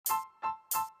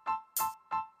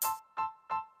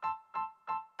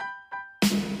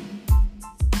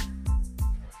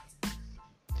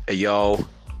Hey, yo,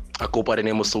 I go by the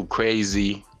name of So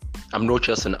Crazy. I'm not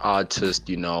just an artist.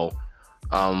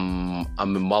 I'm a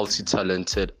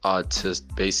multi-talented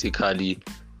artist. Basically,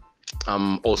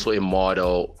 I'm also a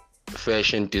model,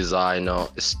 fashion designer,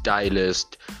 a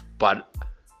stylist, but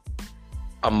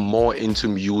I'm more into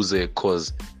music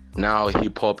because now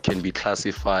hip hop can be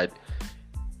classified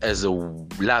as a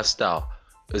lifestyle,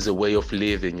 as a way of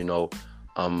living.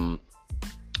 Um,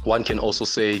 One can also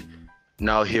say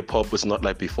now hip hop is not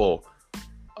like before.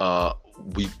 Uh,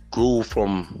 we grew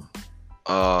from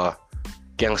uh,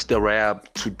 gangster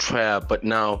rap to trap, but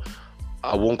now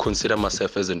I won't consider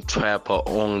myself as a trapper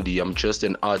only. I'm just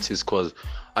an artist because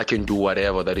I can do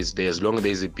whatever that is there. As long as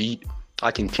there's a beat, I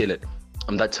can kill it.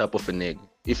 I'm that type of a nigga.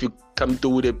 If you come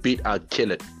through with a beat, I'll kill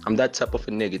it. I'm that type of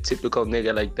a nigga, typical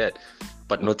nigga like that,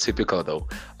 but not typical though.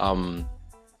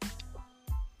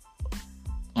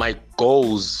 My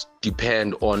goals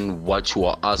depend on what you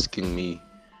are asking me,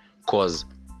 because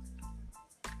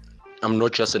I'm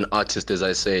not just an artist, as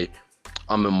I say.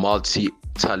 I'm a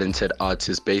multi-talented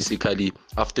artist. Basically,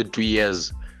 after 3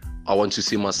 years, I want to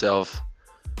see myself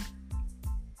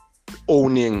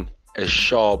owning a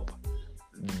shop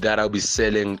that I'll be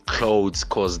selling clothes,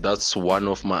 because that's one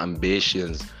of my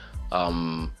ambitions.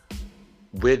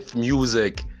 With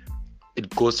music,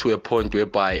 it goes to a point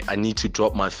whereby I need to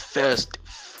drop my first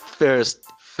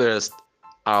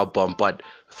album, but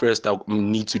first I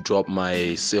need to drop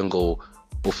my single,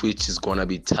 of which is gonna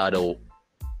be titled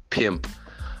Pimp.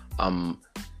 I'm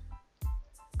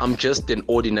just an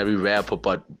ordinary rapper,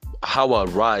 but how I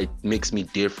write makes me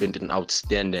different and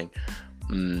outstanding.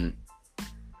 I'm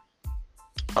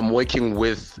working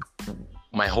with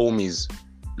my homies,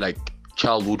 like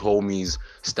childhood homies,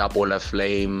 Stapola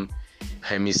Flame,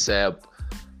 Hemisep.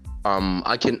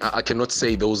 I cannot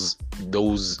say those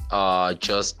are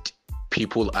just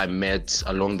people I met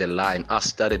along the line. I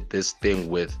started this thing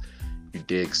with, you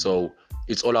dig? So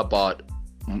it's all about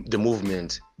the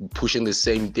movement, pushing the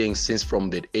same thing since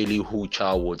from the early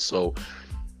childhood. So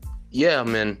yeah,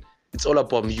 man, it's all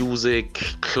about music,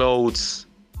 clothes,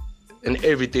 and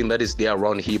everything that is there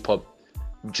around hip hop.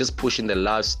 Just pushing the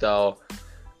lifestyle.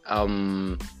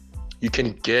 You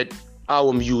can get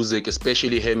our music,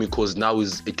 especially him, because now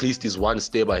is at least is one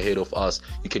step ahead of us.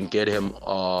 You can get him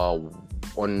on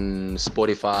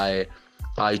Spotify,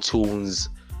 iTunes,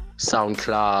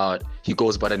 SoundCloud. He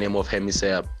goes by the name of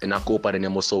Hemisep, and I go by the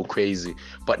name of So Crazy.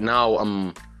 But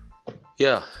now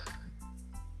yeah.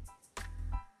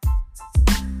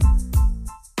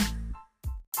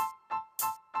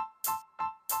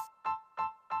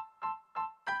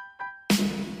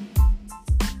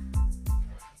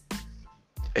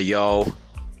 Hey, yo,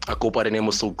 I go by the name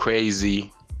of So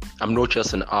Crazy. I'm not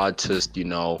just an artist.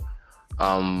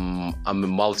 I'm a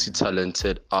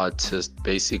multi-talented artist.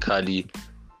 Basically,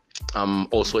 I'm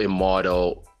also a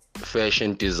model,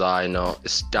 fashion designer, a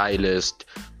stylist,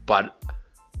 but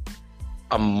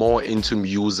I'm more into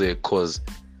music because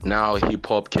now hip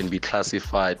hop can be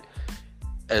classified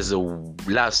as a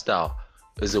lifestyle,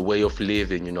 as a way of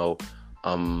living.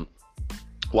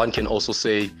 One can also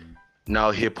say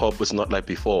now hip hop is not like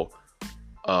before.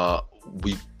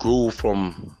 We grew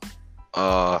from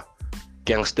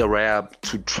gangster rap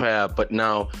to trap, but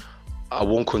now I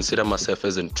won't consider myself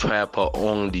as a trapper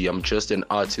only. I'm just an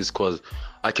artist because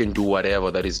I can do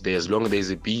whatever that is there. As long as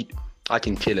there's a beat, I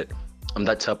can kill it. I'm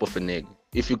that type of a nigga.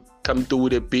 If you come through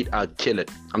with a beat, I'll kill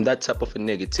it. I'm that type of a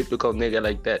nigga, typical nigga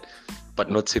like that, but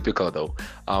not typical though.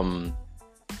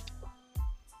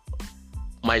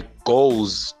 My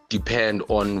goals depend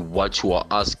on what you are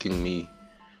asking me,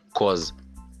 because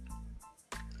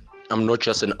I'm not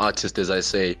just an artist, as I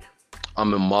say.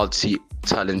 I'm a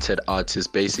multi-talented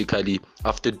artist. Basically,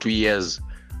 after 3 years,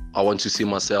 I want to see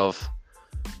myself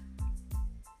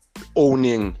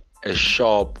owning a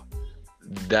shop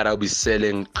that I'll be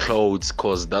selling clothes,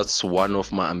 because that's one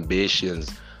of my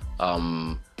ambitions.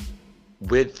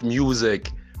 With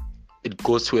music, it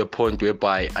goes to a point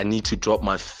whereby I need to drop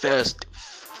my first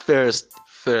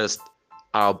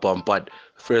album, but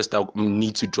first I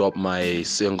need to drop my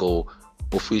single,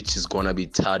 of which is gonna be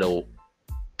titled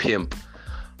Pimp.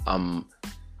 I'm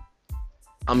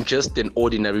just an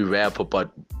ordinary rapper,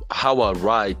 but how I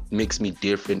write makes me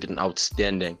different and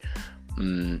outstanding.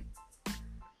 I'm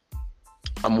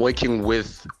working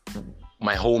with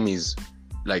my homies,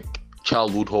 like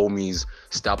childhood homies,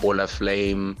 Stapola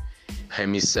Flame,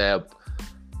 Hemisep.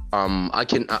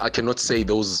 I cannot say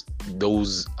those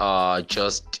are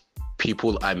just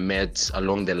people I met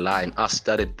along the line. I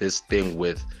started this thing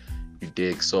with, you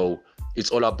dig? So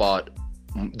it's all about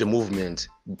the movement,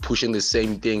 pushing the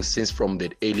same thing since from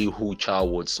the early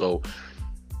childhood. So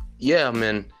yeah,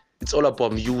 man, it's all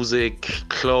about music,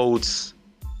 clothes,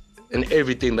 and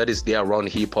everything that is there around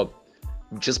hip hop.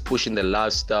 Just pushing the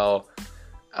lifestyle.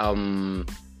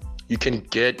 You can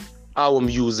get our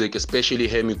music, especially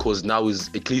him, because now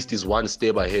he's one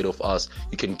step ahead of us.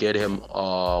 You can get him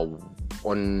on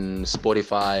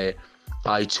Spotify,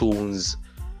 iTunes,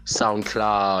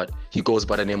 SoundCloud. He goes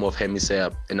by the name of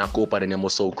Hemisep, and I go by the name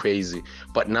of So Crazy.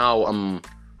 But now,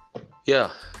 yeah.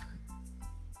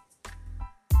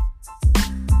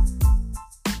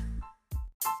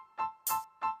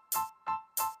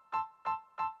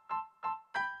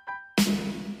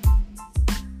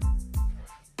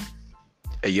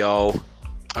 Hey, yo,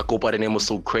 I go by the name of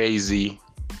So Crazy.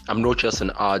 I'm not just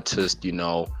an artist,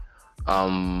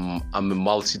 I'm a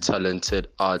multi-talented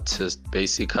artist.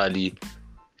 Basically,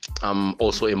 I'm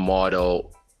also a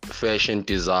model, fashion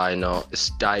designer, a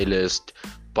stylist,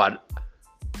 but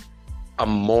I'm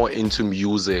more into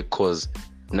music because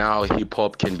now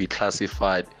hip-hop can be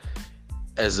classified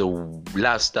as a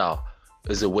lifestyle,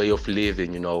 as a way of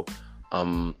living,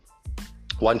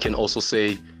 One can also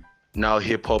say now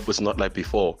hip-hop is not like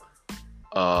before.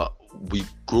 We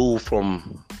grew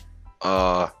from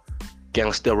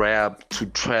gangster rap to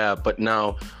trap, but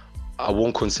now I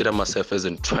won't consider myself as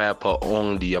a trapper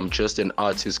only. I'm just an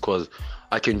artist because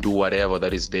I can do whatever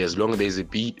that is there. As long as there's a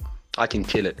beat, I can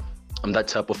kill it. I'm that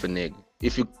type of a nigga.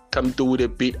 If you come through with a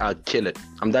beat, I'll kill it.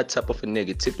 I'm that type of a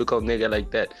nigga. Typical nigga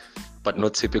like that, but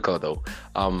not typical though.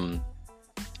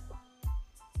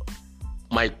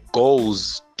 My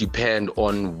goals depend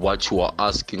on what you are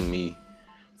asking me,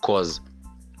 because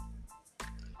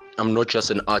I'm not just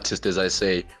an artist, as I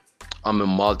say. I'm a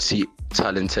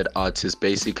multi-talented artist.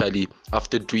 Basically,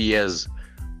 after 3 years,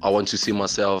 I want to see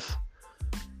myself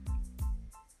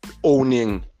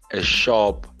owning a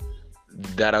shop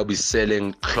that I'll be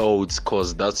selling clothes,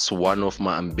 because that's one of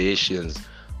my ambitions.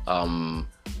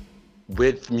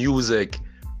 With music,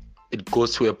 it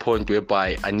goes to a point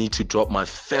whereby I need to drop my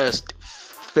first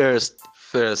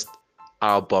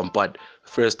album, but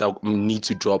first I need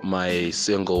to drop my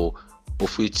single,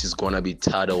 of which is gonna be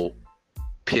titled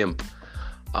Pimp.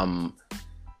 I'm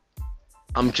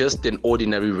just an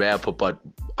ordinary rapper, but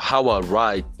how I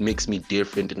write makes me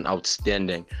different and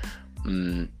outstanding.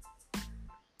 I'm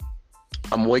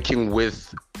working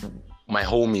with my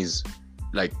homies,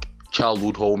 like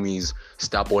childhood homies,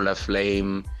 Stapola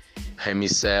Flame,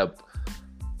 Hemisep.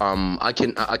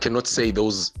 I cannot say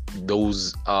those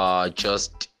are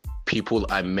just people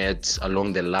I met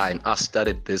along the line. I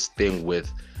started this thing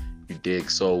with, you dig?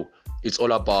 So it's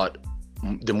all about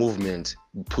the movement,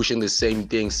 pushing the same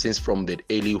thing since from the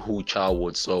early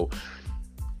childhood. So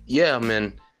yeah,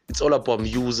 man, it's all about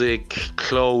music,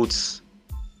 clothes,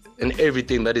 and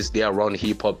everything that is there around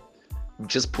hip hop.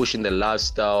 Just pushing the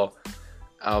lifestyle.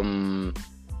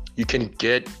 You can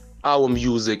get our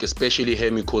music, especially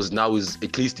him, because now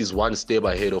he's one step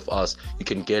ahead of us. You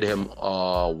can get him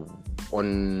on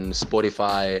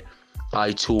Spotify,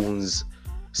 iTunes,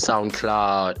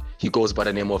 SoundCloud. He goes by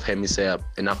the name of Hemisep,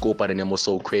 and I go by the name of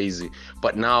So Crazy.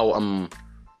 But now,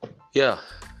 yeah.